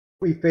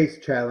We face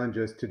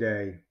challenges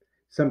today,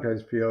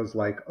 sometimes feels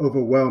like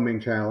overwhelming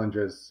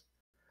challenges,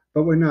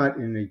 but we're not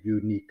in a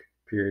unique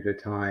period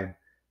of time.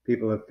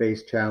 People have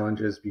faced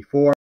challenges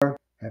before,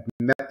 have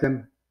met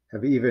them,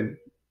 have even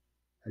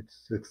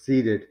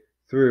succeeded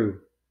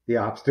through the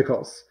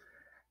obstacles.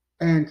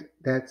 And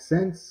that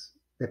sense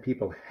that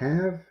people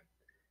have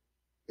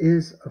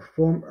is a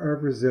form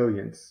of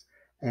resilience.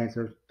 And it's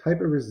a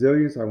type of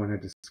resilience I want to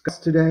discuss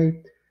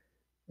today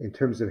in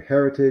terms of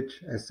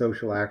heritage as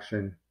social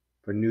action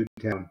for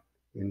Newtown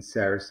in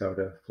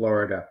Sarasota,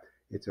 Florida.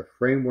 It's a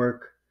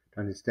framework to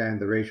understand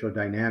the racial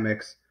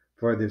dynamics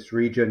for this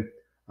region.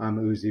 I'm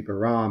Uzi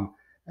Baram,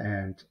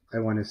 and I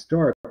want to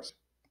start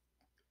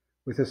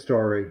with a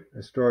story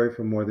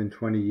from more than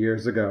 20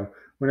 years ago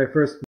when I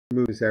first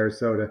moved to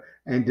Sarasota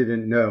and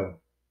didn't know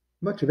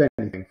much of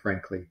anything,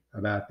 frankly,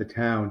 about the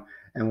town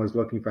and was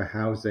looking for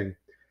housing.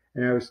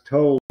 And I was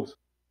told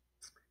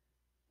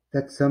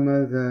that some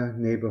of the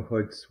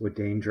neighborhoods were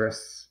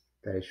dangerous,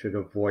 that I should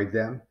avoid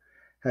them.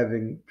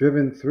 Having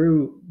driven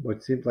through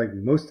what seemed like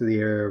most of the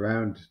area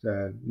around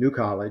New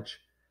College,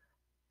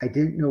 I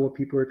didn't know what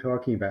people were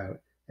talking about.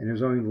 And it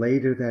was only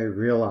later that I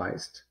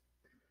realized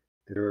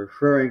that they were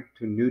referring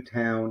to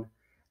Newtown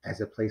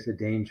as a place of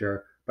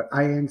danger, but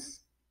I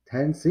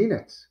hadn't seen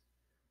it.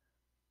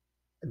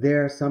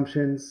 Their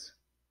assumptions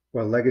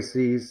were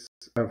legacies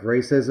of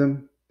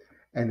racism,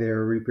 and they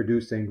were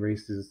reproducing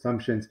racist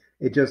assumptions.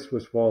 It just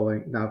was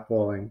not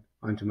falling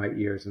onto my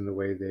ears in the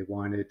way they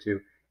wanted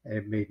to, and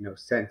it made no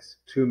sense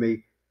to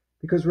me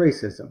because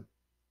racism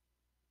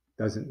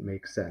doesn't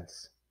make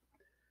sense.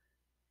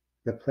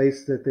 The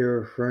place that they're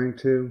referring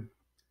to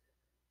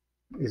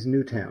is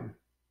Newtown.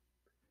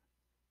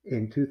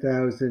 In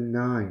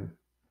 2009,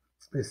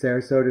 the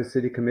Sarasota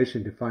City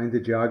Commission defined the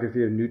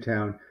geography of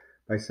Newtown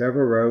by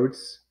several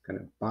roads, kind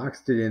of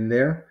boxed it in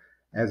there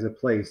as a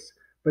place.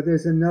 But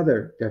there's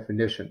another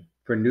definition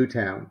for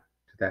Newtown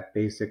to that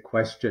basic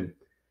question,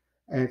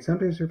 and it's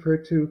sometimes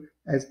referred to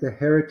as the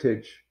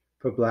heritage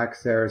for Black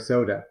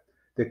Sarasota,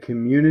 the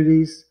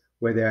communities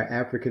where there are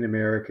African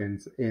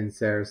Americans in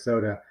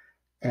Sarasota.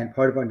 And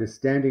part of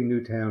understanding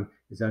Newtown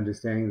is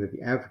understanding that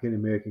the African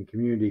American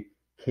community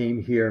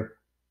came here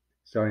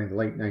starting in the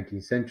late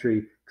 19th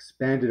century,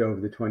 expanded over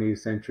the 20th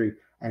century,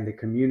 and the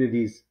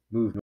communities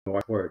moved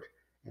northward.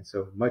 And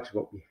so much of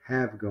what we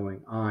have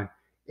going on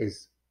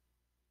is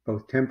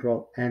both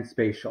temporal and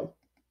spatial.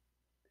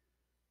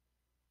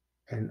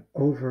 And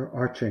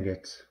overarching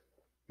it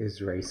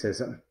is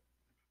racism.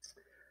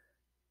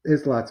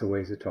 There's lots of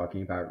ways of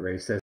talking about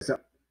racism.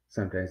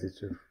 Sometimes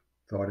it's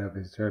thought of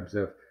in terms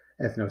of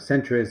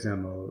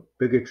ethnocentrism or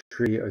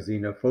bigotry or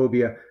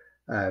xenophobia,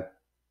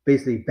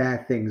 basically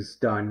bad things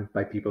done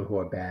by people who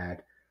are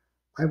bad.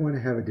 I want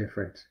to have a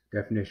different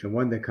definition,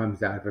 one that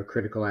comes out of a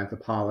critical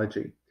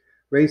anthropology.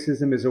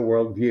 Racism is a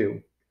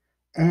worldview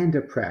and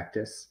a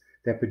practice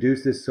that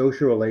produces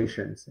social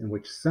relations in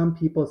which some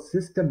people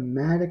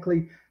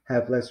systematically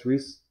have less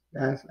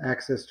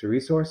access to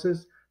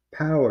resources,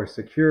 power,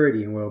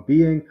 security, and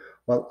well-being,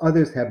 while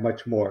others have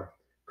much more,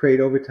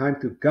 created over time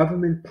through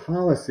government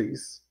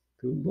policies,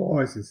 through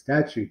laws and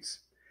statutes,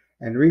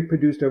 and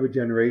reproduced over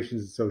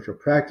generations of social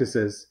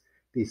practices.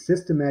 These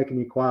systematic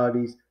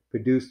inequalities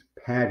produce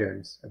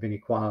patterns of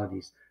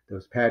inequalities.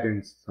 Those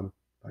patterns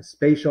are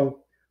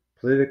spatial,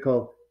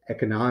 political,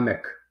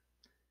 economic.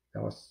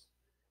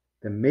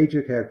 The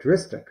major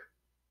characteristic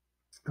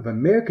of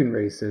American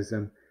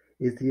racism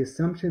is the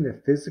assumption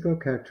that physical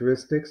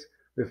characteristics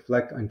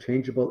reflect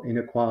unchangeable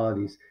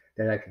inequalities,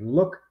 that I can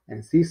look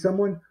and see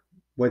someone,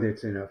 whether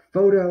it's in a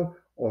photo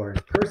or in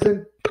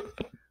person,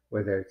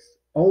 whether it's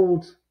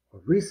old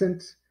or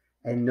recent,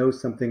 and know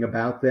something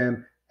about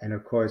them, and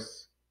of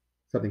course,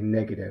 something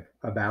negative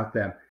about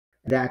them.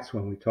 And that's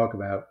when we talk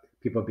about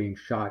people being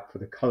shot for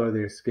the color of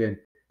their skin.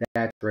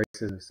 That's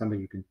racism,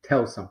 something you can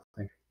tell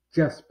something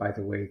just by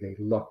the way they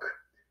look.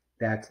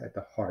 That's at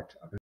the heart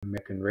of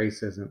American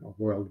racism,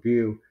 a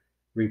worldview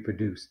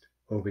reproduced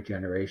over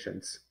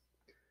generations.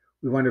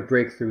 We want to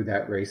break through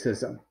that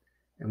racism,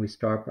 and we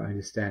start by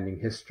understanding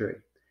history.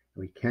 And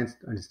we can't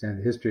understand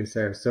the history of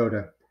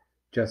Sarasota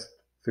just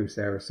through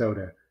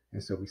Sarasota,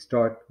 and so we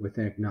start with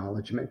an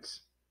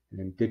acknowledgement,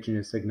 an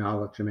indigenous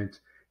acknowledgement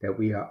that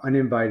we are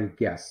uninvited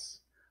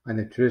guests on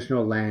the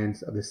traditional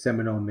lands of the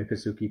Seminole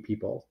Miccosukee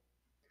people.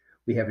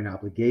 We have an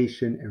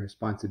obligation and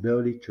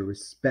responsibility to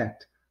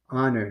respect,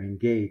 honor, and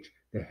engage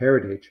the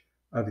heritage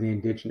of the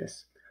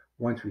indigenous.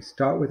 Once we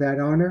start with that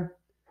honor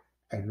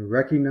and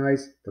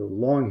recognize the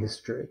long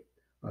history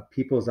of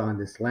peoples on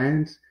this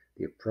land,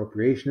 the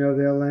appropriation of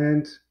their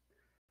land,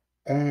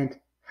 and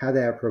how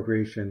that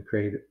appropriation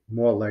created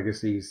more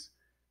legacies,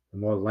 the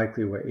more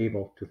likely we're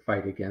able to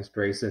fight against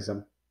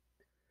racism.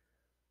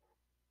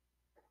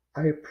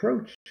 I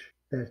approach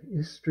that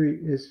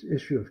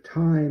issue of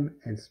time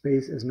and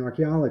space as an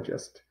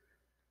archaeologist.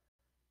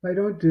 I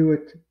don't do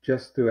it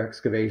just through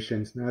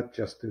excavations, not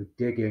just through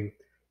digging.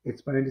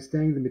 It's by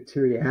understanding the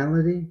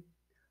materiality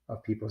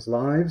of people's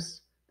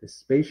lives, the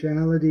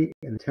spatiality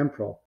and the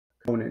temporal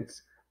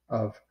components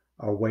of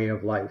our way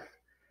of life.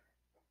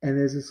 And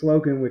there's a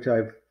slogan which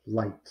I've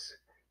liked,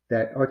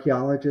 that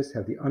archaeologists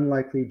have the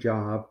unlikely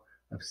job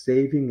of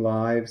saving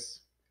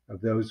lives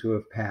of those who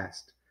have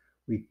passed.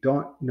 We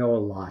don't know a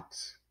lot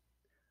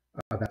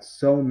about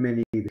so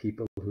many of the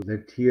people who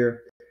lived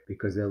here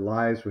because their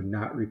lives were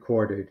not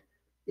recorded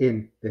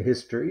in the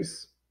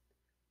histories.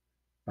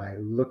 By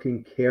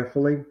looking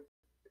carefully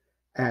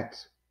at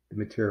the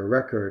material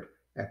record,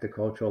 at the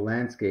cultural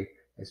landscape,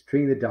 as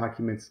treating the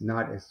documents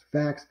not as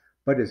facts,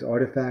 but as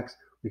artifacts,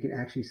 we can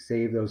actually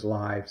save those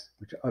lives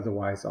which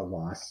otherwise are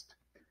lost.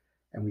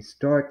 And we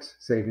start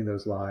saving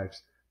those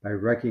lives by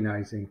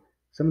recognizing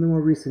some of the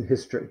more recent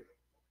history.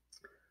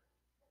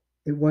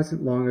 It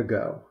wasn't long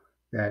ago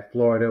that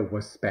Florida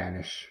was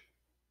Spanish.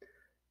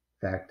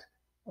 In fact,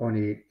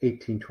 only in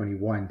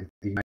 1821 did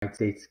the United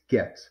States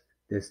get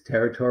this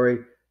territory,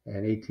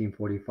 and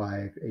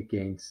 1845 it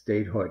gained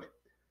statehood.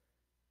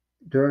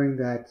 During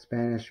that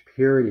Spanish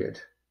period,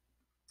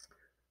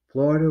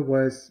 Florida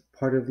was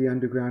part of the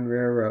Underground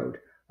Railroad,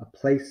 a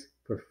place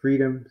for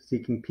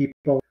freedom-seeking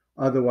people,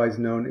 otherwise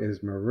known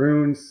as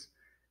Maroons,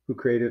 who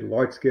created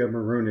large-scale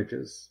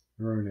maroonages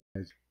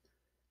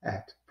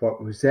at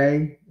Fort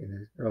Mosay in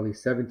the early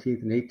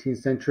 17th and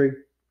 18th century,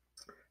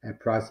 at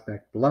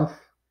Prospect Bluff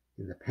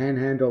in the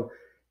Panhandle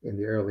in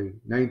the early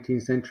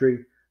 19th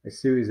century, a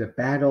series of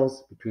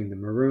battles between the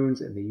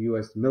Maroons and the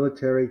U.S.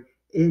 military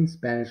in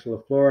Spanish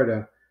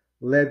Florida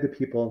led the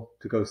people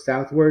to go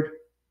southward,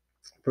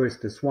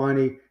 first to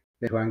Swanee,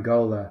 then to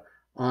Angola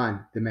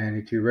on the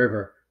Manatee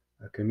River,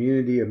 a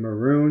community of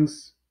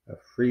Maroons, of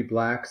free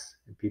blacks,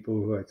 and people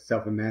who had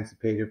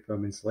self-emancipated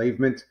from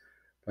enslavement,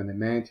 from the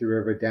Manatee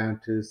River down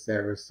to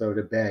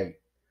Sarasota Bay.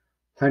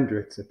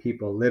 Hundreds of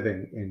people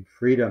living in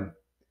freedom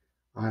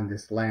on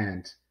this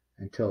land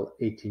until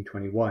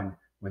 1821,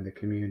 when the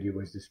community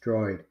was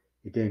destroyed.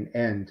 It didn't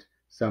end.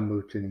 Some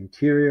moved to the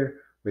interior,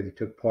 where they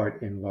took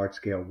part in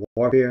large-scale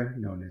warfare,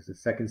 known as the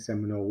Second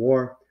Seminole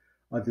War.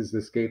 Others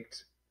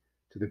escaped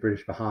to the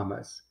British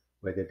Bahamas,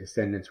 where their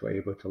descendants were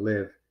able to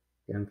live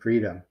in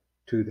freedom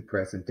to the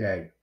present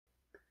day.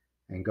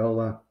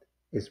 Angola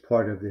is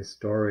part of this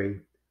story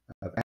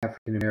of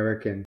African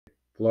American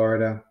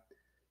Florida.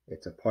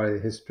 It's a part of the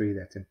history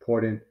that's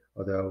important,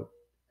 although,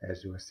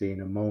 as we'll see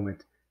in a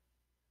moment,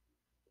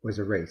 was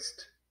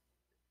erased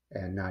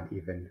and not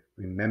even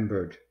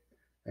remembered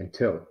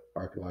until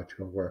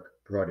archaeological work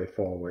brought it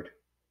forward.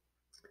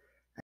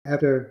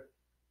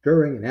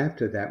 During and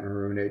after that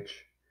maroonage,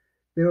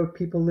 there were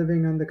people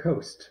living on the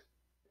coast.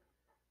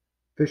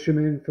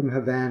 Fishermen from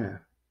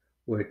Havana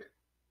would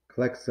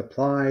collect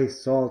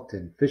supplies, salt,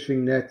 and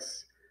fishing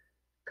nets,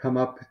 come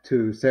up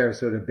to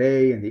Sarasota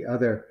Bay and the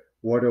other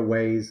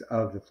waterways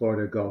of the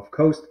Florida Gulf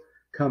Coast,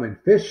 come and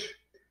fish,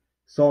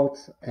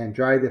 salt and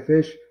dry the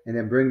fish, and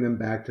then bring them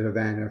back to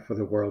Havana for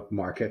the world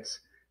markets.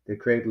 They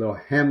create little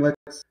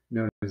hamlets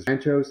known as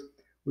ranchos,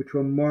 which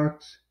were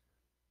marked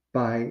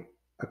by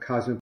a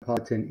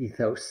cosmopolitan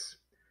ethos.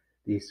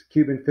 These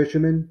Cuban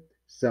fishermen,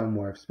 some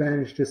were of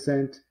Spanish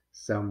descent,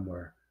 some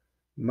were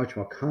much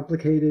more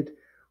complicated.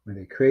 When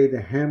they created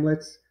the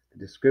hamlets, the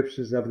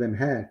descriptions of them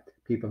had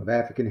people of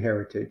African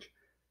heritage,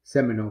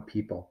 Seminole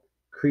people,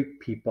 Creek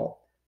people,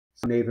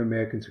 some Native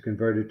Americans who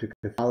converted to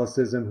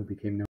Catholicism, who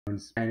became known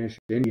as Spanish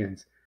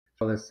Indians, as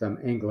well as some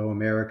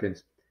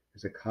Anglo-Americans.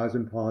 There's a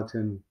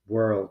cosmopolitan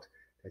world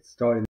that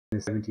started in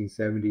the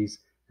 1770s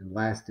and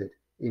lasted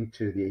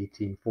into the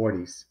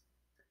 1840s.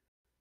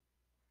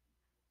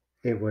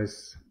 It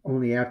was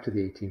only after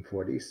the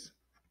 1840s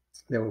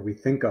that what we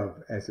think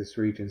of as this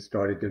region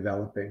started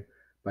developing.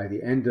 By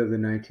the end of the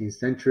 19th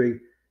century,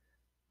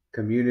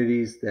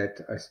 communities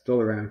that are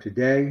still around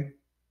today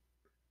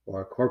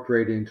or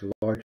incorporated into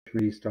large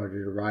communities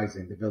started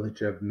arising. The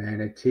village of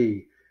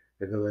Manatee,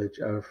 the village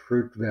of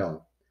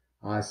Fruitville,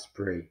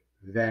 Osprey,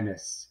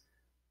 Venice.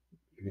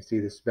 You can see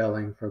the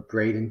spelling for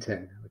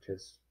Bradenton, which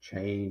has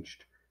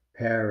changed.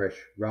 Parish,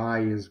 Rye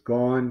is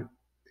gone,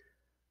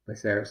 but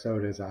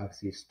Sarasota is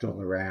obviously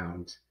still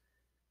around.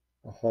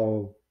 A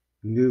whole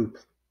new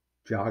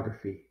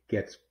geography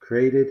gets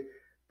created,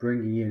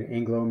 bringing in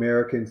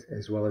Anglo-Americans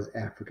as well as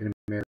African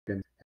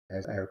Americans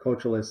as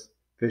agriculturalists,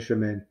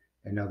 fishermen,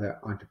 and other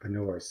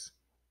entrepreneurs.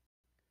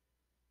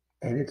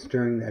 And it's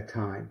during that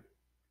time,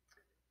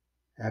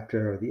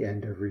 after the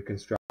end of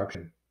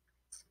Reconstruction,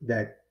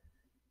 that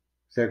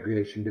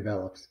segregation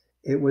develops.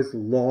 It was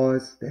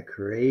laws that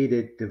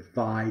created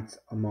divides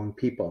among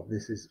people.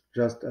 This is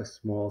just a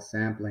small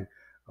sampling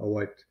of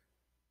what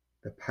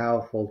the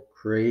powerful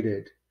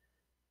created.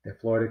 The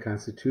Florida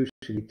Constitution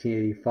in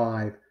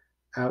 1885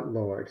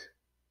 outlawed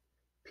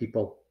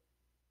people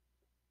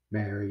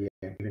marrying,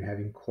 even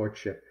having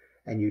courtship.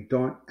 And you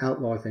don't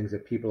outlaw things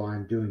that people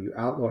aren't doing. You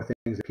outlaw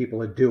things that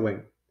people are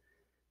doing.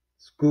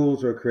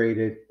 Schools were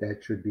created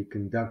that should be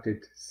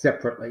conducted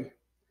separately.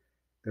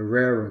 The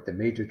railroad, the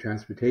major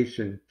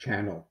transportation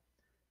channel,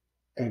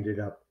 ended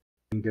up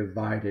being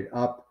divided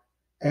up.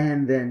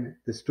 And then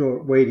the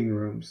store waiting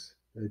rooms,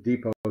 the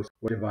depots,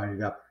 were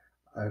divided up.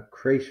 A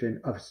creation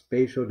of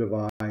spatial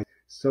divides,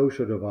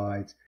 social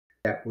divides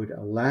that would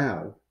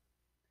allow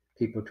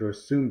people to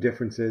assume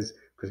differences,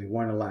 because they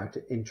weren't allowed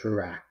to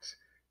interact.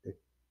 The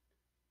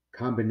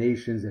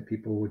combinations that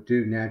people would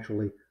do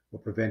naturally were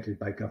prevented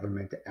by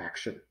government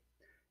action.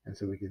 And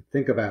so we can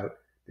think about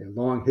the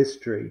long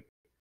history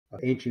of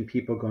ancient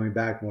people going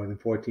back more than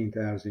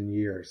 14,000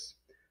 years.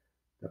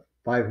 The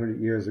 500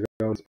 years ago,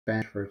 when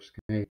Spanish first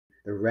came,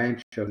 the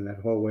ranchos and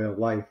that whole way of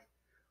life,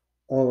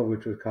 all of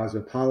which was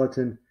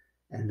cosmopolitan.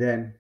 And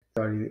then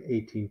starting in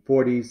the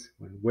 1840s,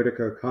 when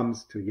Whitaker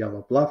comes to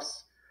Yellow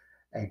Bluffs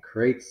and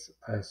creates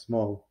a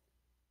small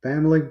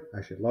family,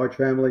 actually a large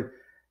family,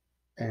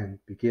 and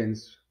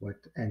begins what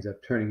ends up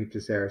turning into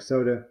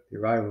Sarasota, the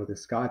arrival of the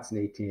Scots in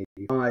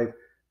 1885,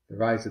 the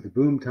rise of the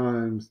boom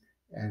times,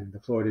 and the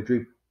Florida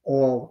Dream,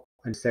 all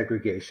on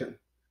segregation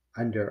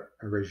under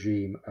a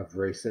regime of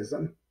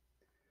racism.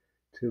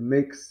 To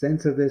make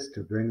sense of this,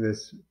 to bring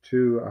this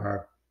to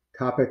our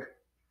topic,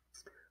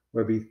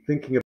 we'll be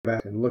thinking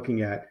about and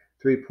looking at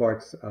three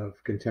parts of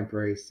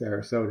contemporary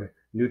Sarasota: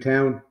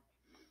 Newtown,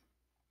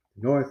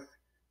 north,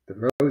 the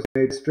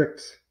Rosemary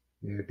District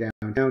near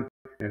downtown,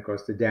 and of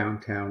course the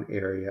downtown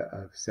area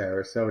of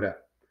Sarasota.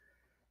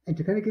 And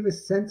to kind of give a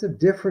sense of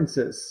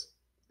differences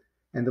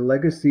and the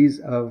legacies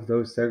of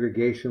those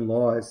segregation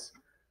laws,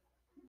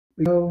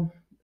 we go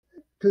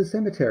to the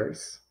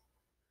cemeteries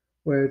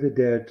where the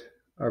dead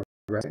are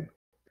resting.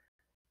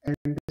 And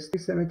there's three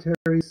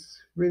cemeteries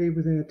really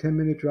within a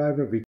 10-minute drive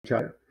of each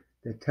other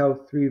that tell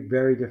three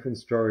very different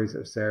stories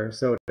of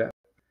Sarasota.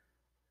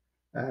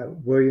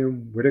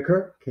 William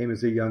Whitaker came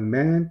as a young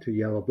man to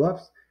Yellow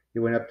Bluffs. He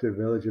went up to the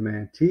village of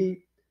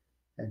Manatee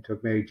and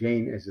took Mary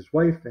Jane as his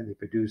wife, and they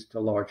produced a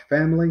large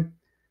family.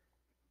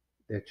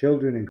 Their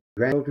children and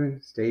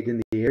grandchildren stayed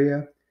in the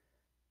area,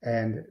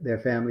 and their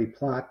family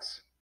plot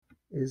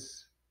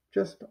is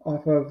just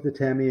off of the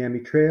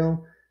Tamiami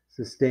Trail,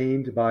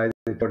 sustained by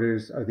the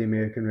Daughters of the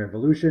American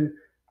Revolution.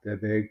 The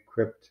big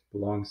crypt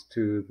belongs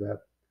to the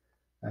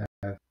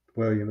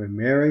William and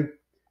Mary,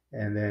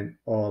 and then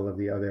all of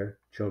the other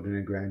children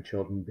and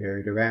grandchildren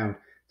buried around.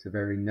 It's a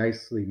very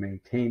nicely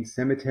maintained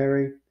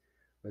cemetery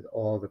with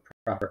all the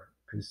proper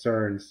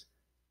concerns.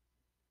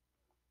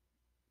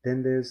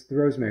 Then there's the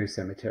Rosemary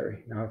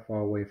Cemetery, not far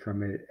away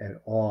from it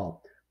at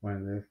all, one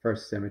of the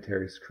first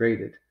cemeteries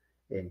created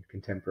in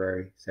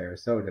contemporary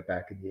Sarasota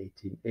back in the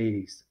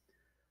 1880s.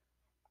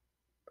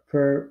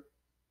 For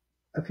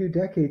a few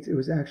decades, it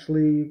was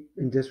actually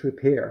in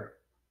disrepair,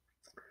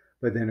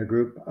 but then a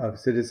group of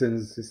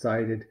citizens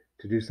decided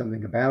to do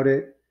something about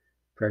it,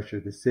 pressure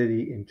the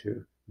city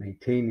into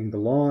maintaining the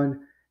lawn,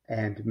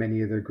 and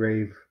many of the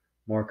grave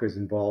markers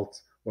and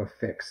vaults were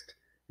fixed.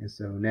 And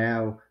so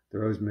now the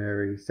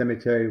Rosemary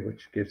Cemetery,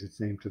 which gives its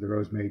name to the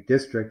Rosemary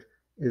District,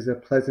 is a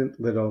pleasant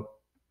little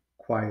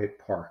quiet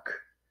park.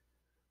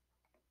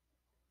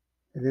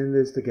 And then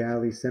there's the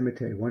Galley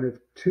Cemetery, one of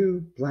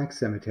two black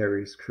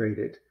cemeteries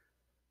created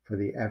for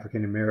the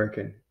African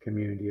American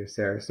community of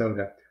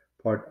Sarasota,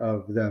 part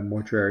of the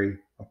mortuary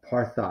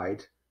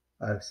apartheid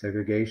of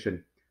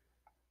segregation.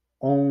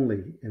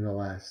 Only in the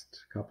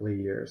last couple of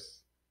years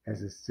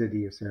has the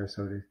city of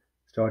Sarasota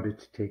started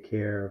to take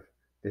care of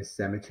this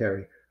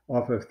cemetery.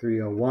 Off of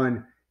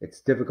 301,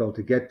 it's difficult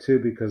to get to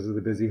because of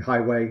the busy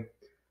highway.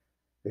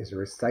 There's a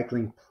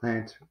recycling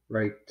plant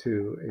right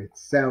to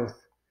its south,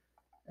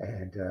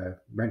 and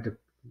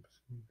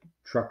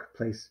rent-a-truck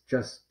place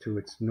just to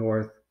its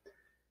north.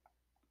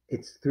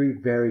 It's three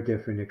very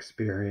different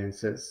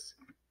experiences,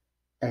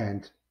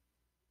 and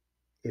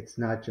it's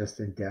not just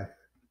in death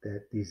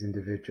that these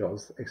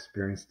individuals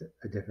experienced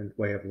a different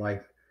way of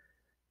life.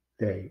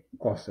 They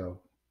also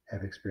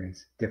have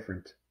experienced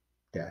different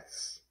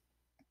deaths.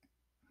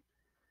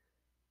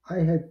 I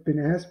had been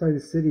asked by the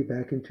city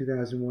back in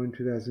 2001,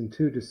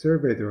 2002 to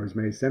survey the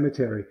Rosemary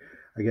Cemetery.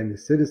 Again, the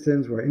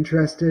citizens were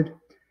interested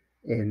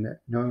in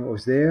knowing what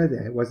was there.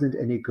 There wasn't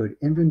any good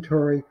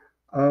inventory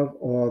of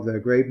all the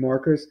grave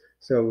markers.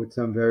 So with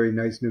some very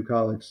nice new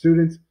college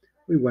students,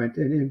 we went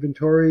and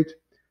inventoried,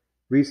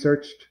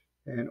 researched,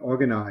 and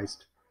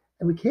organized.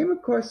 And we came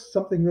across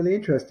something really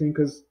interesting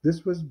because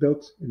this was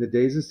built in the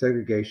days of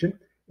segregation.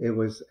 It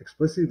was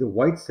explicitly the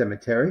white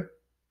cemetery.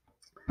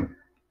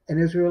 And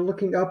as we were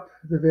looking up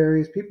the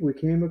various people, we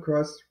came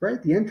across right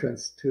at the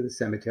entrance to the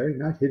cemetery,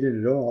 not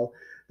hidden at all,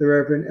 the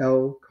Reverend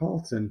L.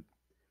 Carlson.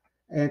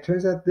 And it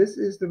turns out this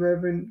is the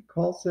Reverend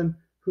Carlson,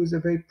 who's a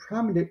very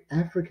prominent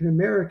African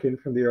American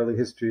from the early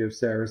history of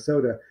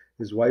Sarasota.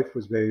 His wife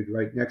was buried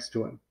right next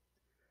to him.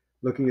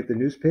 Looking at the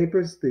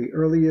newspapers, the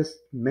earliest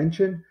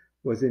mention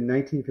was in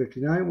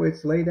 1959, where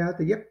it's laid out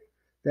that, yep,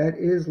 that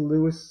is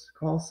Lewis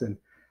Carlson.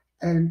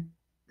 And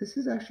this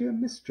is actually a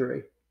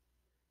mystery,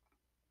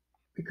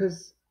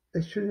 because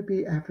there shouldn't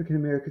be African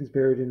Americans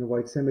buried in a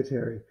white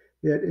cemetery,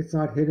 yet it's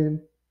not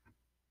hidden.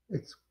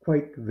 It's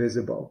quite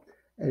visible.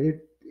 And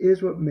it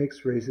is what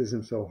makes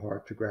racism so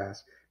hard to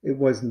grasp. It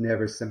was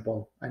never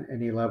simple on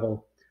any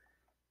level.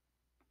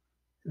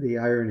 The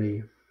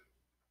irony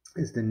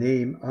is the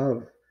name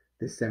of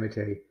this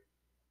cemetery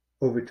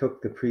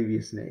overtook the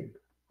previous name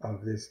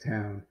of this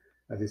town,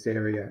 of this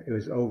area. It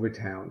was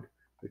Overtown,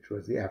 which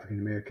was the African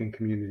American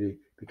community,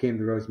 became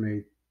the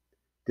Rosemary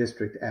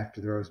district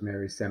after the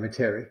Rosemary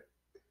Cemetery.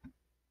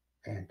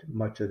 And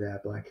much of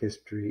that Black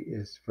history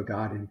is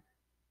forgotten,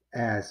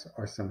 as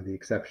are some of the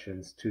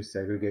exceptions to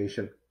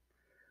segregation.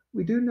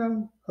 We do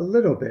know a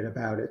little bit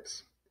about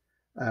it.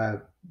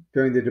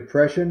 During the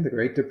Depression, the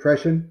Great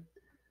Depression,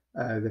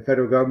 the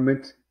federal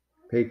government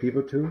paid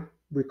people to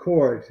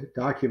record,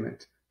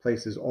 document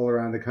places all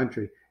around the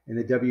country. And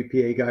the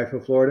WPA Guide for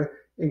Florida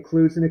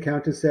includes an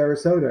account of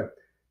Sarasota,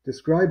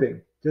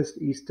 describing just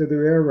east of the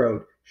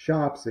railroad,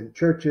 shops and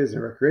churches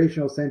and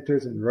recreational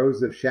centers and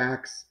rows of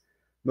shacks.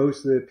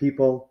 Most of the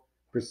people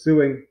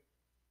pursuing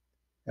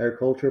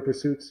agricultural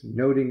pursuits,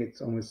 noting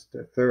it's almost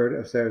a third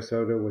of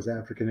Sarasota was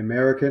African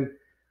American.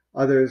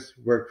 Others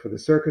worked for the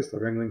circus, the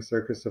Ringling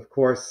Circus, of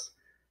course,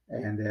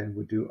 and then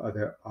would do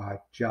other odd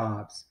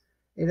jobs.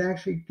 It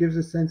actually gives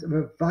a sense of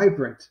a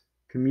vibrant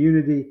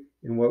community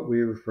in what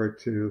we refer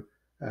to,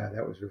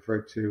 that was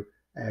referred to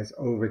as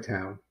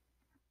Overtown.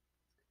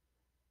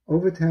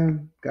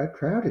 Overtown got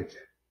crowded.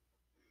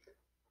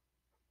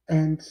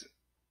 And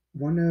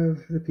one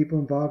of the people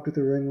involved with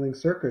the Ringling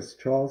Circus,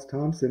 Charles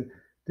Thompson,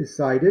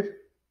 decided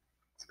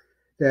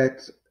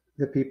that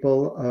the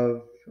people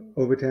of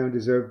Overtown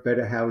deserved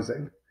better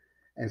housing.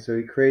 And so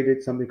he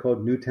created something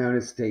called Newtown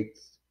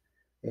Estates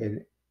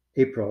in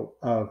April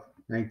of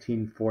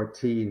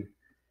 1914.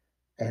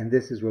 And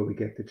this is where we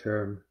get the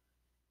term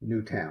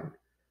Newtown,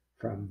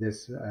 from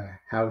this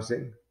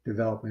housing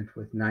development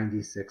with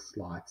 96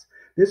 lots.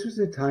 This was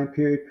a time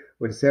period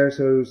when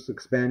Sarasota was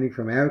expanding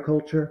from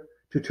agriculture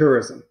to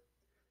tourism,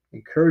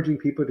 encouraging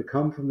people to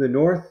come from the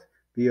north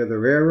via the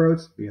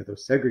railroads, via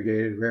those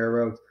segregated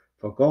railroads,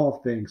 for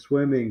golfing,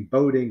 swimming,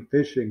 boating,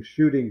 fishing,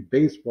 shooting,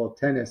 baseball,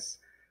 tennis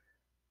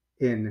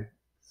in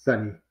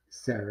sunny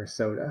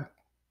Sarasota.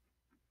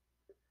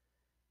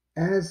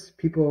 As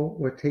people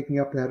were taking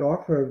up that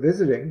offer of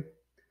visiting,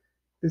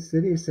 the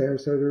city of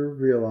Sarasota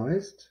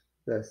realized,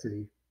 the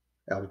city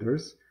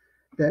elders,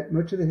 that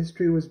much of the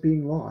history was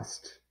being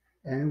lost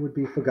and would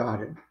be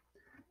forgotten.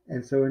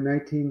 And so in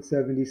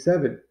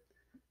 1977,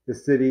 the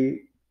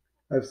city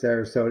of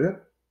Sarasota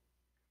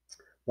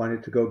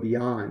wanted to go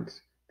beyond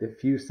the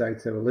few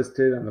sites that were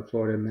listed on the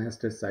Florida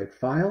Master Site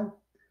File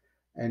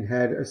and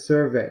had a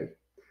survey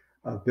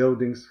of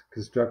buildings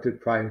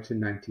constructed prior to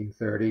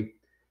 1930,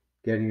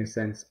 getting a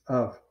sense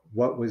of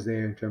what was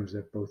there in terms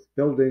of both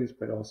buildings,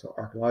 but also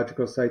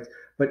archaeological sites.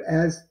 But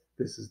as,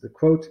 this is the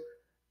quote,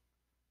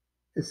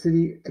 the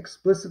city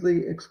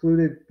explicitly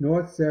excluded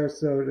North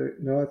Sarasota,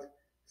 North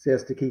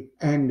Sastakee,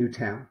 and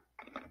Newtown.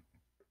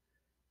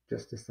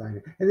 Just a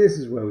sign. And this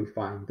is where we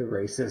find the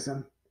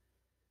racism,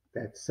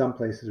 that some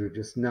places were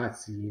just not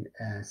seen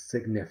as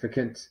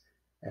significant,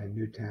 and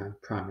Newtown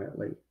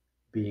prominently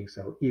being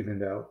so, even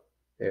though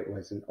it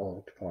was an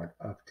old part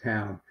of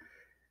town.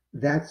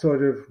 That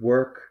sort of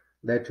work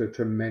led to a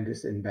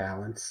tremendous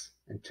imbalance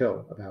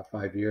until about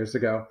 5 years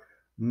ago.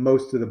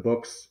 Most of the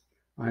books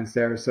on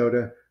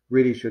Sarasota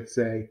really should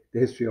say the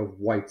history of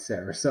white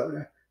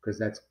Sarasota, because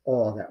that's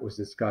all that was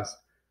discussed,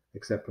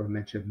 except for a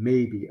mention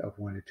maybe of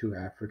one or two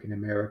African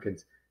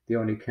Americans. The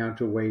only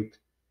counterweight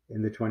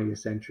in the 20th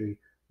century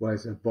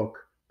was a book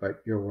by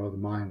Your World of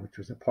Mine, which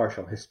was a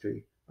partial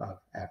history of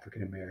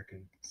African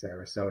American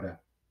Sarasota.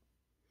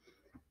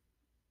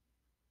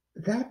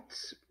 That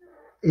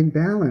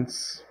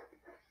imbalance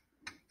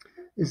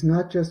is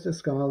not just a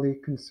scholarly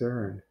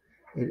concern.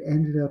 It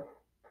ended up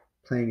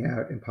playing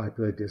out in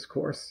popular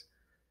discourse.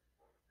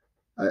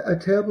 A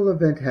terrible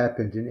event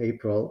happened in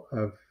April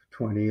of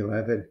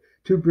 2011.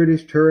 2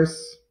 British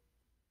tourists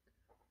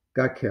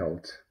got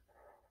killed.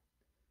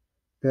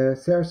 The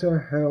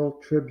Sarasota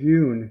Herald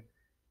Tribune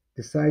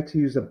decided to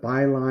use a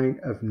byline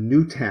of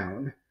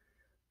Newtown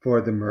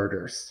for the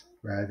murders,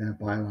 rather than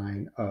a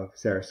byline of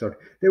Sarasota.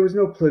 There was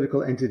no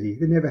political entity.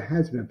 There never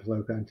has been a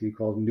political entity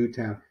called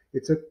Newtown.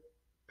 It's a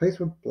place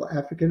where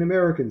African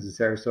Americans in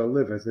Sarasota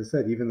live. As I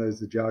said, even though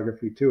there's a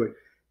geography to it,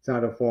 it's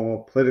not a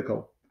formal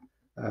political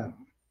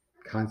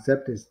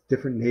concept. There's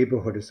different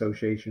neighborhood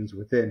associations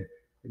within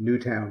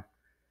Newtown.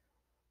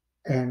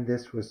 And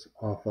this was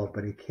awful,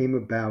 but it came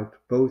about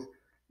both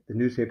the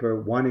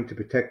newspaper wanting to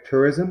protect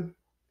tourism,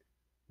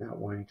 not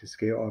wanting to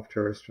scare off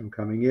tourists from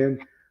coming in,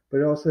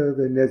 but also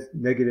the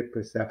negative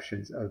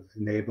perceptions of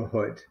the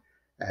neighborhood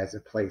as a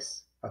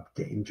place of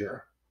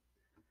danger.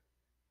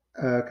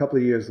 A couple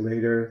of years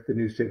later, the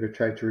newspaper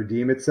tried to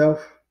redeem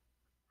itself.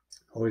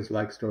 Always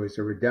liked stories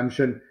of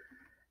redemption,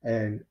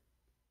 and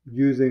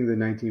using the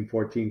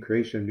 1914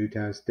 creation of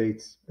Newtown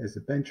Estates as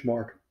a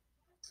benchmark,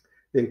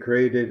 they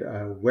created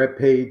a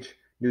webpage,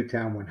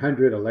 Newtown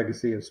 100, A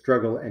Legacy of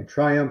Struggle and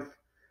Triumph,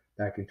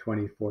 back in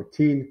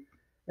 2014.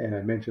 And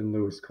I mentioned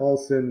Lewis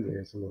Carlson.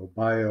 There's a little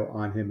bio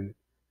on him and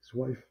his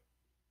wife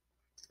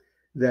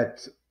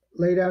that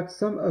laid out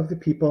some of the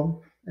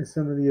people and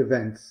some of the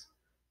events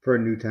for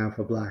Newtown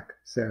for Black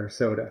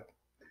Sarasota.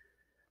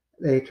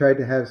 They tried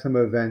to have some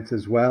events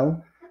as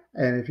well.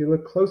 And if you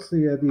look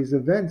closely at these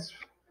events,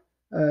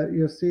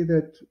 you'll see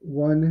that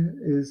one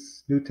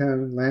is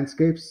Newtown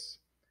Landscapes,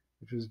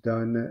 which was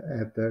done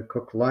at the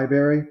Cook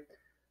Library.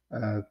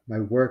 My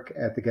work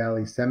at the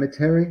Galley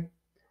Cemetery,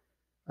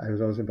 I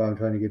was also involved in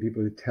trying to get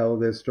people to tell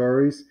their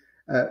stories.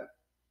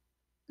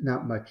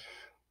 Not much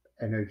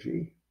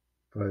energy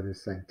for the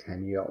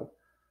centennial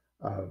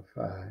of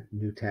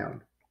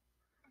Newtown,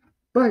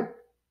 but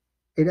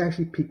it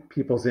actually piqued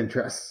people's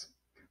interests.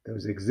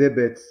 Those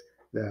exhibits,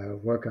 the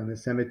work on the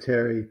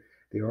cemetery,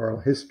 the oral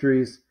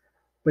histories,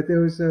 but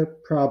there was a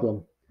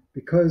problem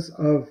because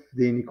of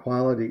the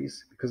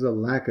inequalities, because of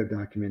lack of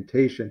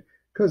documentation,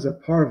 because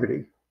of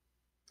poverty,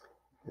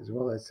 as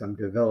well as some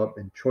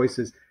development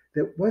choices.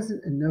 There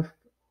wasn't enough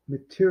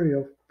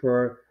material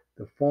for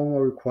the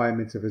formal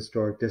requirements of a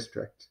historic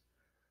district.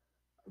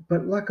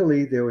 But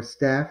luckily, there were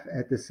staff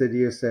at the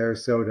city of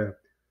Sarasota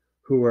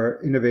who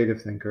were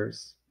innovative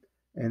thinkers,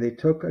 and they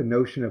took a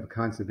notion of a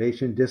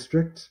conservation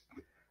district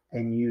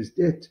and used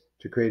it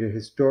to create a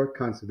historic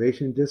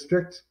conservation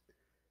district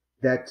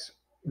that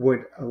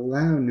would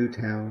allow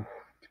Newtown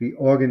to be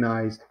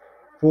organized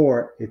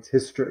for its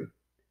history.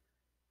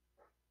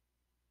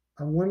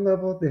 On one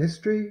level, the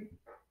history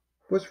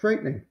was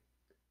frightening.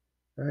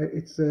 Right?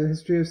 It's a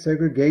history of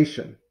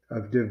segregation,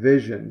 of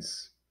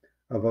divisions,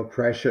 of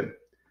oppression.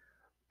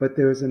 But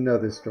there's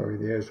another story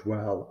there as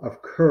well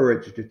of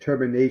courage,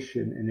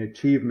 determination, and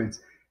achievements,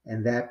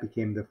 and that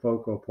became the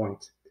focal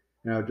point.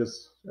 And I'll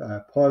just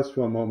pause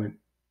for a moment,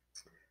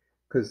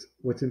 because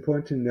what's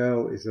important to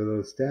know is that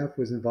although staff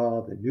was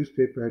involved, the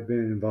newspaper had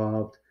been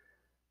involved,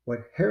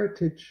 what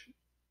heritage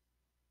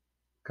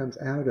comes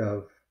out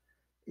of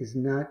is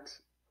not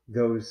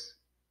those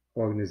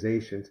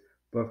organizations,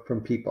 but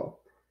from people.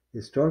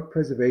 Historic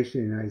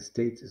preservation in the United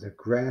States is a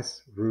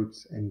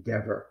grassroots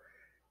endeavor.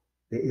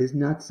 There is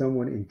not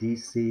someone in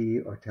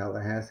DC or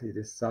Tallahassee that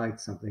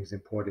decides something is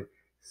important.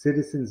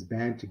 Citizens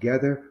band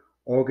together,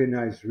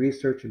 organize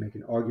research, and make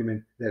an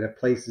argument that a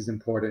place is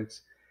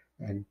important.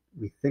 And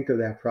we think of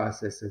that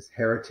process as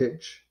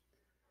heritage,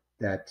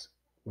 that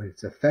when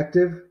it's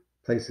effective,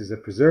 places are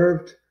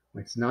preserved.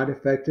 When it's not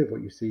effective,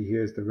 what you see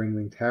here is the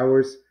Ringling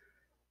Towers,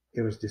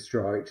 it was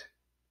destroyed.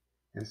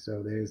 And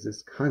so there's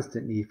this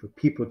constant need for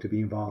people to be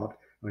involved.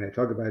 When I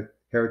talk about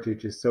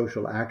heritage as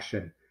social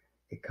action,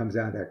 it comes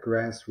out of that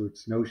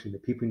grassroots notion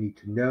that people need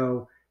to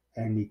know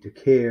and need to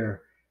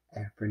care.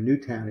 And for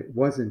Newtown, it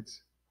wasn't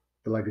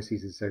the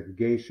legacies of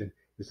segregation,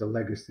 it was the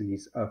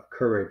legacies of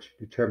courage,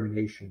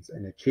 determinations,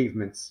 and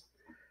achievements.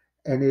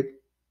 And it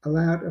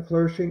allowed a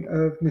flourishing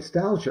of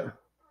nostalgia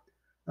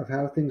of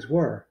how things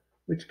were,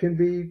 which can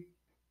be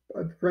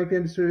frankly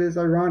understood as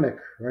ironic,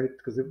 right?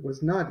 Because it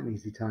was not an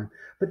easy time.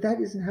 But that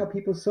isn't how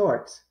people saw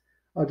it.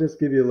 I'll just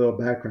give you a little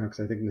background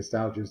because I think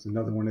nostalgia is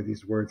another one of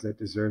these words that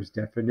deserves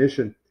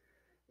definition.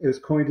 It was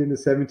coined in the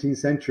 17th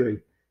century.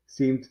 It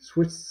seemed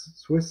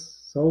Swiss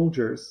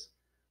soldiers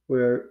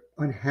were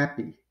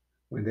unhappy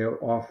when they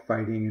were off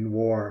fighting in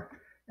war.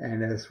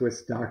 And a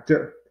Swiss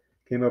doctor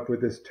came up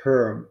with this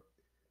term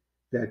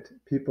that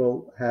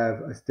people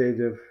have a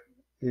state of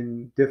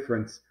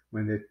indifference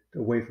when they're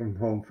away from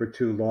home for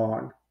too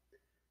long.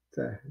 It's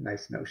a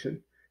nice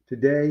notion.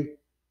 Today,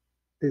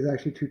 there's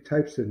actually two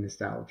types of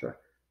nostalgia.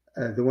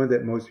 The one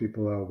that most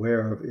people are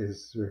aware of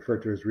is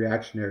referred to as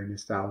reactionary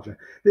nostalgia.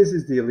 This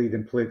is the elite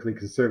and politically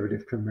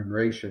conservative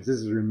commemorations. This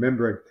is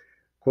remembering,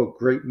 quote,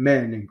 great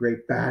men and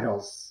great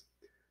battles,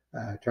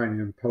 trying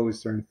to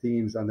impose certain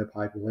themes on the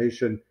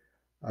population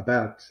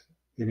about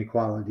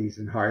inequalities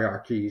and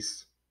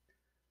hierarchies.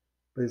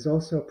 But there's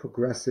also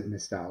progressive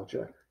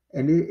nostalgia,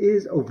 and it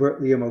is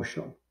overtly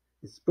emotional.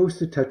 It's supposed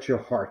to touch your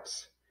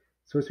hearts.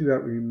 It's supposed to be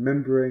about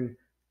remembering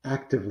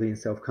actively and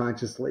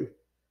self-consciously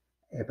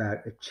about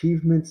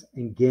achievements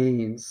and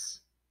gains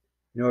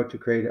in order to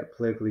create a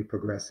politically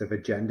progressive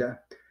agenda.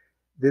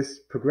 This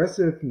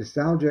progressive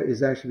nostalgia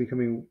is actually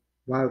becoming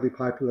wildly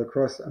popular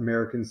across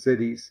American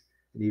cities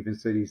and even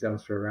cities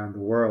elsewhere around the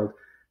world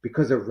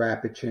because of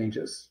rapid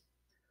changes.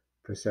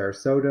 For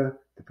Sarasota,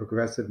 the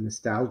progressive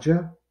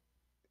nostalgia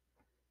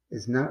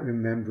is not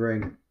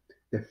remembering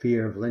the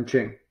fear of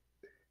lynching.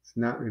 It's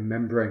not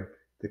remembering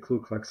the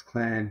Ku Klux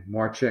Klan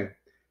marching.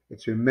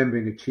 It's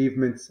remembering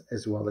achievements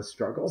as well as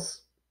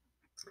struggles.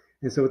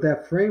 And so with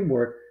that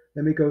framework,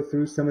 let me go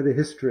through some of the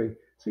history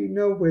so you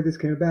know where this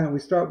came about. We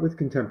start with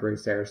contemporary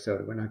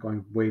Sarasota. We're not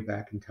going way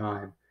back in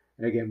time.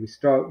 And again, we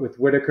start with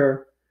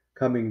Whitaker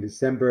coming in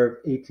December of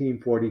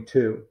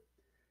 1842.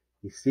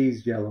 He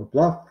seized Yellow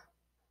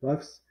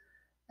Bluffs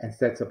and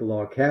sets up a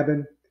log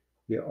cabin.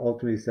 He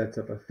ultimately sets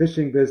up a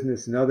fishing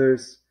business and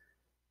others.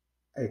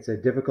 It's a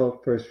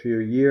difficult first few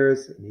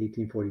years. In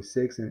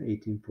 1846 and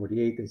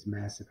 1848, there's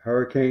massive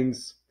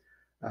hurricanes.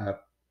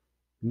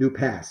 New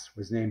Pass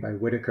was named by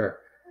Whitaker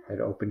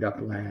that opened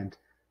up land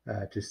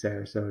to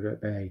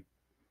Sarasota Bay.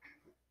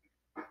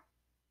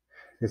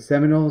 The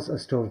Seminoles are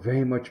still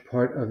very much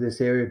part of this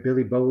area.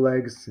 Billy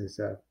Bowlegs is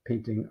a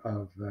painting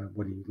of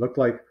what he looked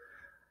like,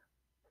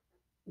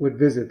 would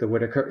visit the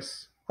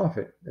Whitakers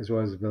often, as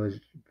well as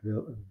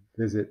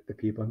visit the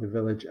people in the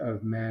village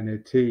of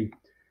Manatee.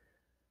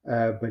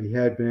 But he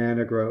had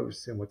banana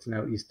groves in what's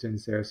now eastern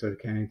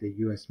Sarasota County. The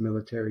U.S.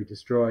 military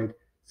destroyed,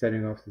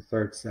 setting off the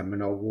Third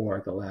Seminole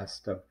War, the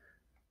last of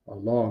a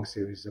long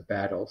series of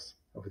battles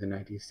over the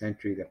 19th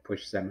century that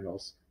pushed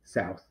Seminoles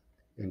south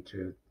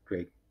into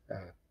great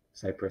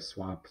cypress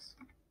swamps.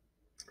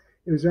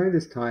 It was during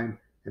this time,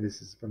 and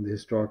this is from the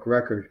historic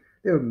record,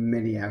 there were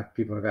many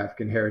people of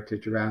African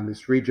heritage around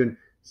this region.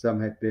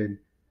 Some had been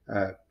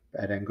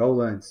at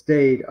Angola and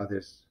stayed,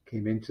 others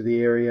came into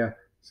the area,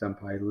 some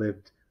probably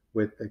lived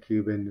with the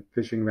Cuban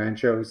fishing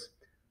ranchos.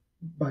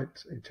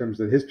 But in terms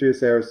of the history of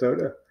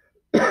Sarasota,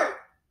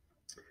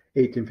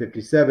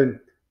 1857,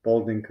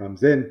 Baldwin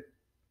comes in,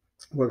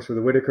 works for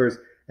the Whitakers,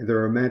 and the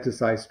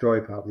romanticized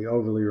story, probably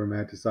overly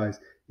romanticized,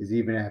 is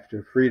even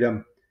after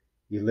freedom,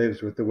 he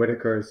lives with the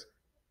Whitakers,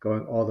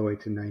 going all the way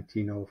to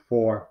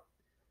 1904.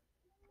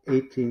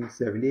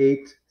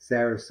 1878,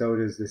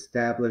 Sarasota is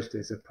established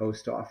as a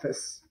post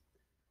office.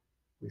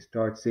 We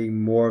start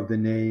seeing more of the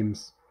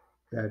names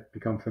that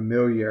become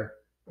familiar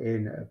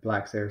in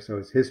Black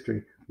Sarasota's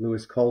history.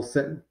 Lewis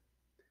Colson.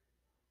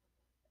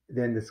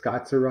 Then the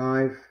Scots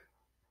arrive.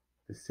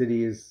 The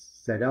city is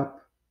set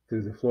up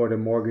through the Florida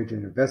Mortgage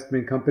and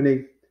Investment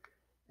Company,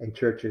 and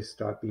churches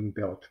start being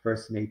built.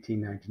 First in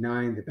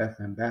 1899, the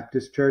Bethlehem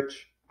Baptist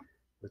Church,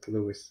 with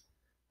Lewis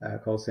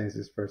Colson as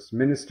his first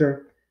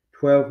minister.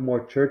 12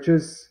 more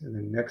churches in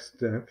the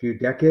next few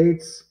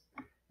decades,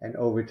 and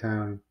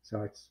Overtown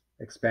starts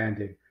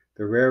expanding.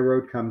 The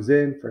railroad comes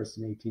in, first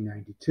in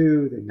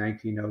 1892, then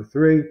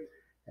 1903,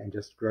 and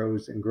just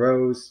grows and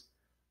grows.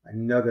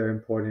 Another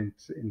important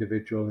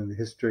individual in the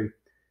history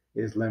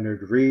is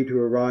Leonard Reed, who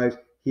arrives.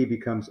 He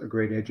becomes a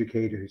great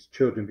educator. His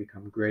children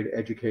become great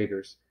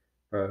educators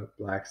for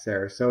Black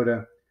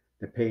Sarasota.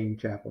 The Payne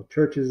Chapel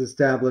Church is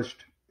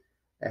established,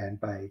 and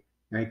by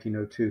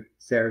 1902,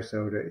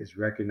 Sarasota is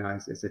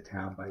recognized as a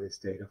town by the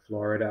state of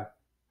Florida.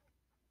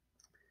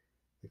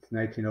 It's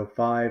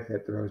 1905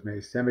 that the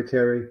Rosemary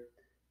Cemetery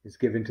is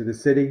given to the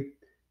city,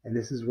 and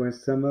this is when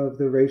some of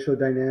the racial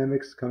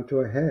dynamics come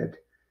to a head.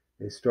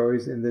 There's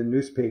stories in the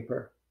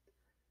newspaper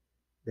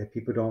that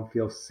people don't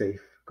feel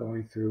safe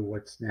going through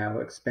what's now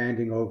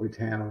expanding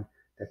Overtown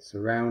that's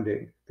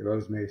surrounding the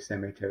Rosemary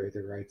Cemetery,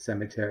 the Wright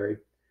Cemetery.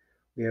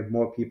 We have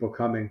more people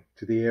coming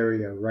to the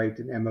area. Wright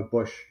and Emma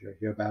Bush, you'll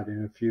hear about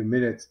in a few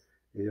minutes.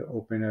 They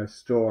open a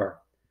store.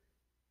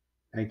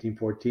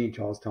 1914,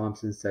 Charles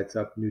Thompson sets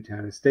up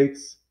Newtown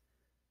Estates.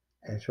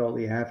 And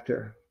shortly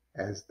after,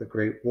 as the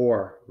Great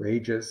War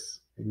rages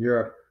in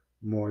Europe,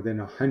 more than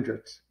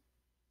 100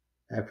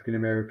 African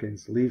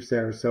Americans leave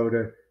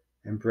Sarasota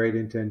and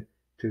Bradenton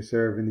to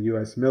serve in the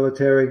U.S.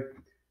 military,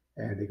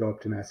 and they go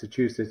up to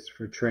Massachusetts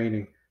for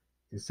training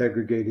in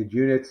segregated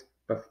units,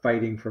 but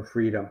fighting for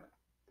freedom.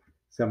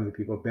 Some of the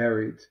people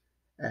buried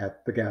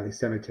at the Galley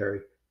Cemetery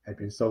had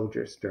been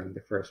soldiers during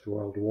the First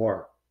World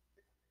War.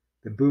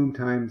 The boom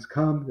times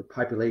come, the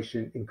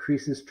population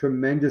increases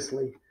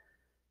tremendously.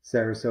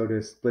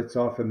 Sarasota splits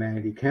off of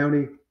Manatee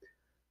County,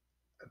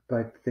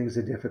 but things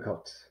are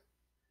difficult.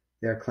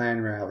 There are Klan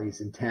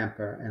rallies in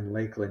Tampa and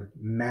Lakeland,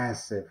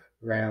 massive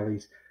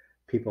rallies.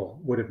 People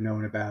would have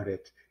known about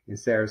it. In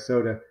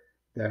Sarasota,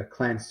 the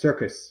Klan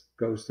Circus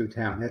goes through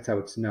town. That's how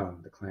it's known,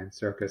 the Klan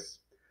Circus.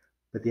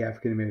 But the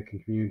African American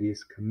community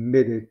is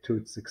committed to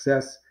its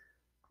success.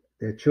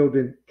 Their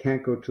children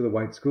can't go to the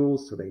white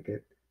schools, so they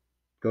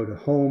go to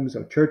homes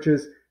or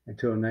churches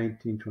until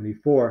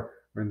 1924,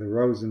 when the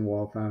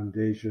Rosenwald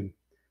Foundation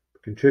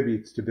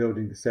contributes to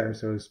building the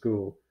Sarasota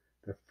School,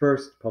 the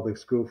first public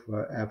school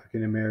for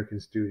African American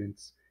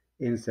students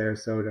in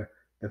Sarasota.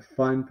 The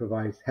fund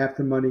provides half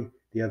the money,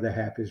 the other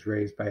half is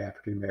raised by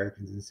African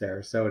Americans in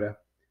Sarasota.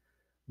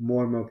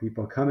 More and more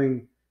people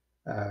coming.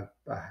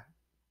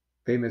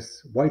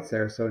 Famous white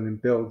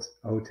Sarasotan builds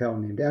a hotel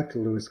named after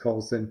Lewis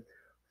Colson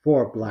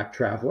for Black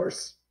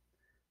travelers.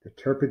 The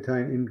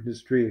turpentine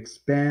industry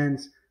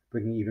expands,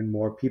 bringing even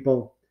more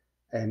people,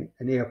 and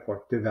an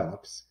airport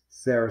develops.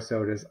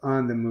 Sarasota is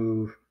on the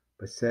move,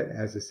 but set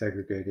as a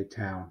segregated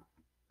town.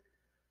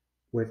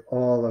 With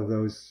all of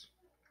those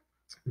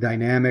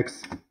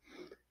dynamics,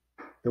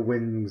 the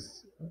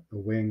winds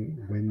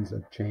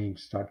of change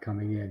start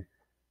coming in.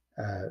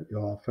 You're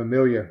all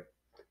familiar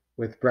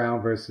with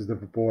Brown versus the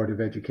Board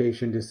of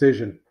Education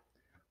decision.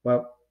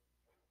 Well,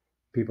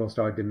 people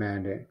start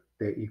demanding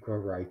their equal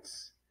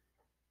rights.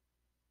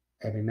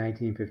 And in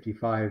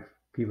 1955,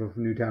 people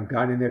from Newtown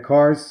got in their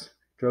cars,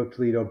 drove to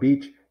Toledo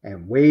Beach,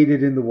 and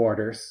waded in the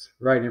waters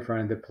right in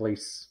front of the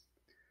police.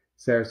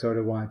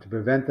 Sarasota wanted to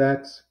prevent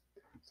that,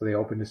 so they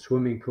opened a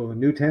swimming pool in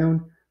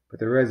Newtown, but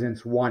the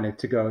residents wanted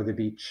to go to the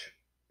beach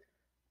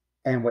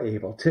and were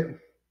able to.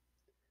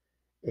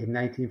 In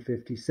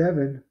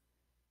 1957,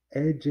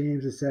 Ed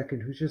James II,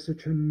 who's just a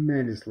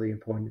tremendously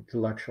important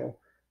intellectual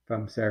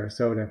from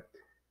Sarasota,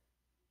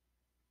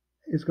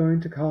 is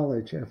going to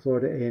college at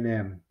Florida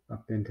A&M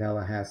up in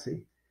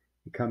Tallahassee.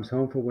 He comes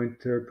home for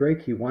winter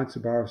break. He wants to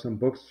borrow some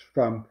books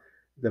from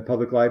the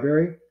public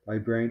library.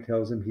 Librarian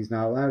tells him he's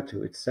not allowed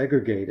to. It's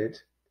segregated.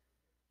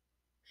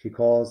 She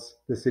calls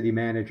the city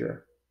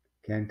manager,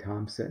 Ken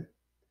Thompson.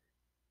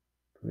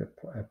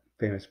 A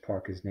famous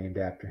park is named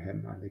after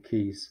him on the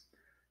Keys.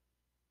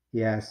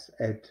 He asks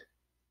Ed,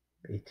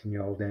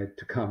 18-year-old Ed,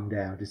 to come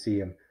down to see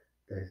him.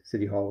 The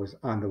city hall was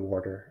on the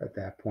water at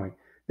that point.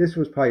 This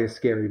was probably a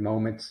scary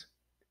moment.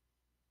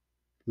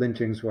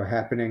 Lynchings were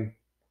happening.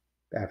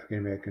 African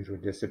Americans were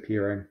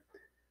disappearing.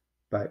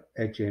 But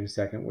Ed James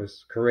II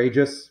was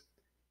courageous.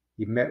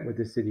 He met with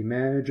the city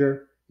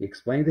manager. He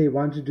explained that he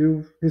wanted to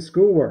do his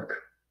schoolwork.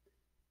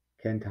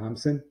 Ken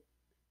Thompson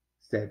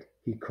said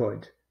he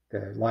could.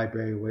 The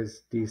library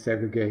was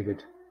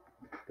desegregated.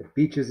 The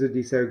beaches are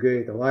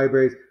desegregated, the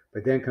libraries,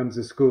 but then comes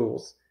the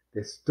schools.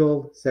 They're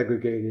still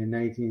segregated in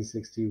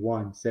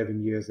 1961,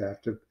 7 years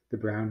after the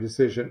Brown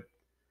decision.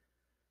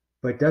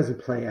 But it doesn't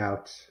play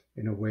out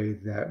in a way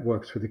that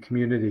works for the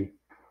community.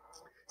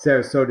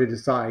 Sarasota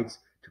decides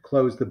to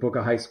close the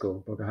Booker High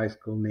School. Booker High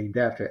School named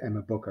after Emma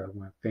Booker,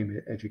 one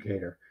famous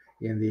educator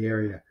in the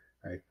area.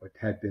 Right, what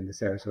had been the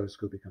Sarasota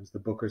School becomes the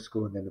Booker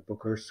School, and then the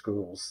Booker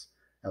Schools,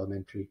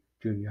 elementary,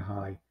 junior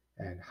high,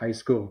 and high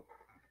school.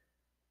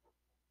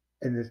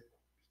 And the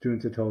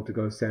students are told to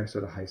go to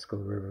Sarasota High School,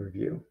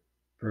 Riverview,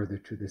 further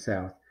to the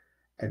south,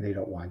 and they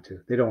don't want to.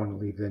 They don't want to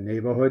leave their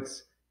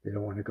neighborhoods. They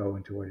don't want to go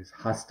into what is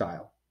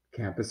hostile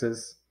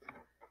campuses.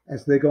 And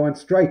so they go on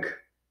strike.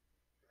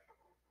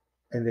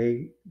 And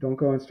they don't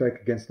go on strike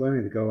against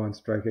learning. They go on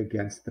strike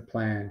against the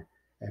plan.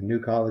 And new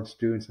college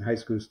students and high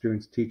school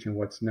students teaching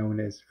what's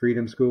known as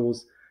freedom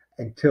schools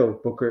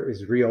until Booker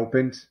is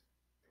reopened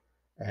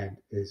and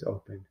is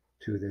open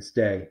to this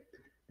day.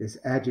 This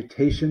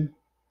agitation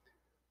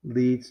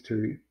leads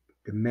to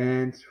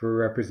demands for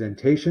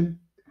representation.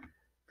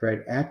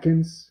 Fred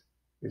Atkins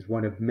is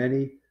one of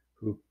many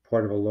who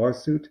part of a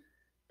lawsuit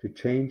to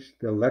change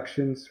the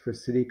elections for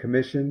city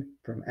commission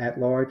from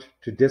at-large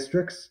to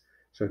districts.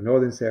 So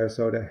Northern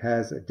Sarasota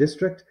has a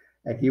district,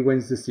 and he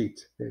wins the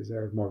seat. There's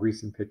a more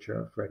recent picture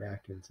of Fred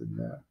Atkins in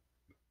the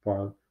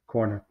far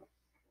corner.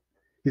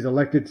 He's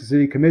elected to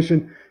city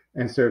commission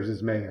and serves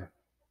as mayor.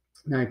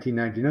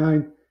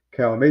 1999,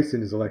 Carol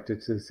Mason is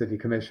elected to the city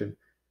commission.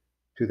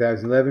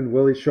 2011,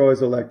 Willie Shaw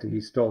is elected.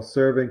 He's still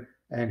serving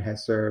and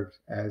has served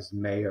as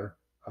mayor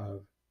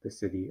of the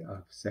city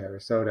of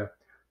Sarasota.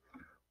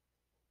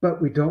 But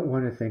we don't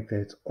want to think that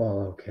it's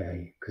all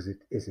okay, because it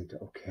isn't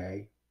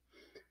okay.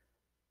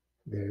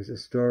 There's a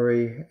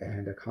story,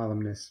 and a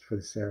columnist for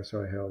the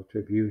Sarasota Herald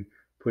Tribune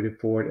put it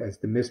forward as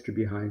the mystery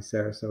behind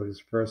Sarasota's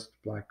first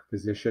Black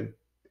physician.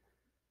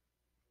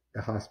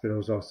 The hospital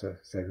is also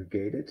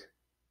segregated.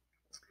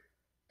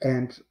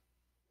 And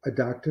a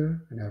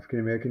doctor, an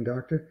African-American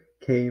doctor,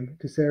 came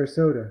to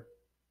Sarasota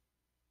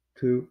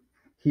to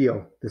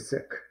heal the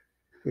sick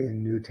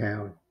in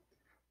Newtown.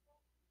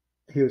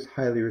 He was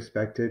highly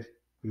respected.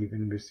 He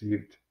even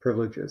received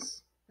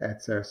privileges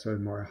at Sarasota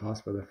Memorial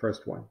Hospital, the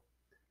first one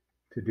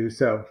to do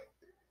so.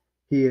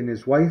 He and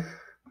his wife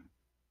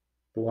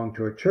belonged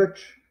to a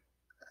church.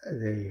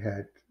 They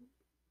had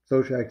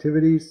social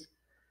activities.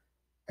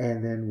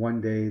 And then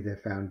one day they're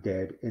found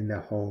dead in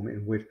their home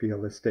in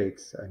Whitfield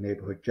Estates, a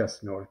neighborhood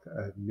just north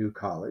of New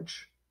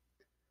College.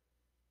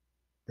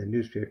 The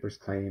newspapers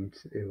claimed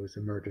it was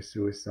a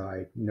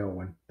murder-suicide. No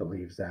one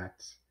believes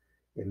that.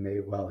 It may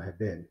well have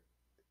been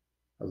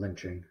a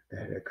lynching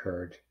that had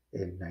occurred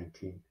in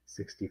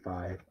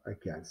 1965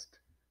 against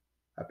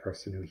a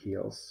person who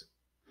heals.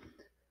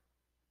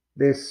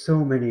 There's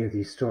so many of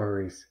these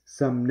stories,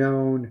 some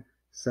known,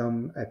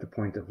 some at the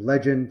point of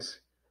legend,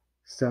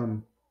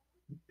 some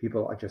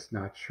people are just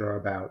not sure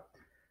about.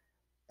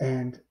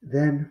 And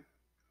then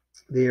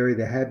the area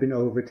that had been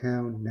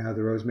Overtown, now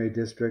the Rosemary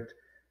District,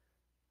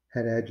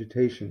 had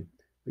agitation.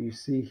 But you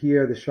see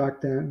here the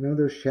shotgun,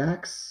 those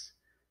shacks?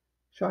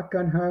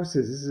 Shotgun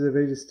houses. This is a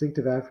very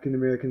distinctive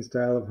African-American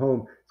style of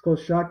home. It's called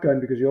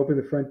shotgun because you open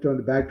the front door and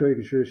the back door, you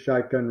can shoot a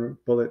shotgun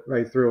bullet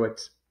right through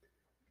it.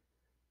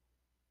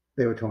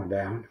 They were torn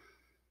down.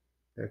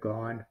 They're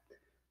gone.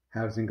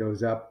 Housing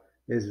goes up.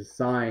 There's a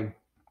sign,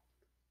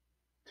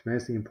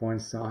 tremendously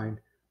important sign,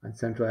 on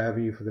Central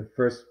Avenue for the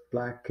first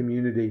Black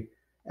community.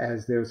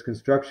 As there was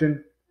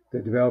construction, the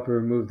developer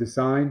removed the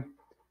sign.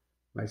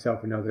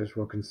 Myself and others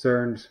were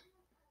concerned.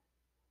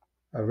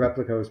 A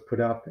replica was put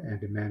up, and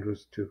demand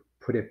was to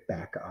put it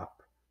back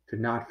up, to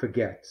not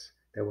forget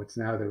that what's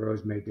now the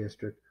Rosemary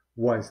District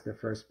was the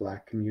first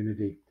Black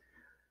community.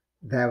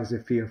 That was a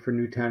fear for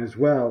Newtown as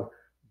well.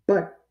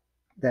 But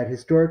that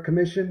historic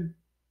commission,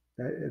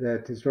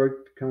 that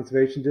historic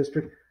conservation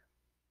district,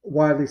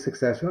 widely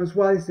successful. It was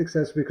widely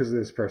successful because of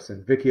this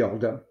person, Vicki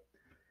Oldham.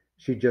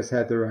 She just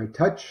had the right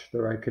touch,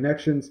 the right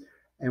connections,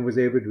 and was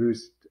able to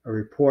produce a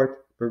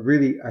report, but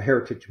really a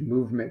heritage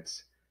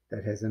movement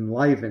that has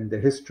enlivened the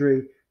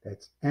history,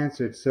 that's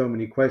answered so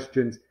many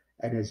questions,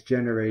 and has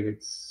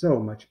generated so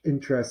much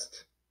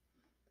interest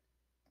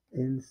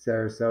in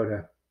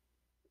Sarasota.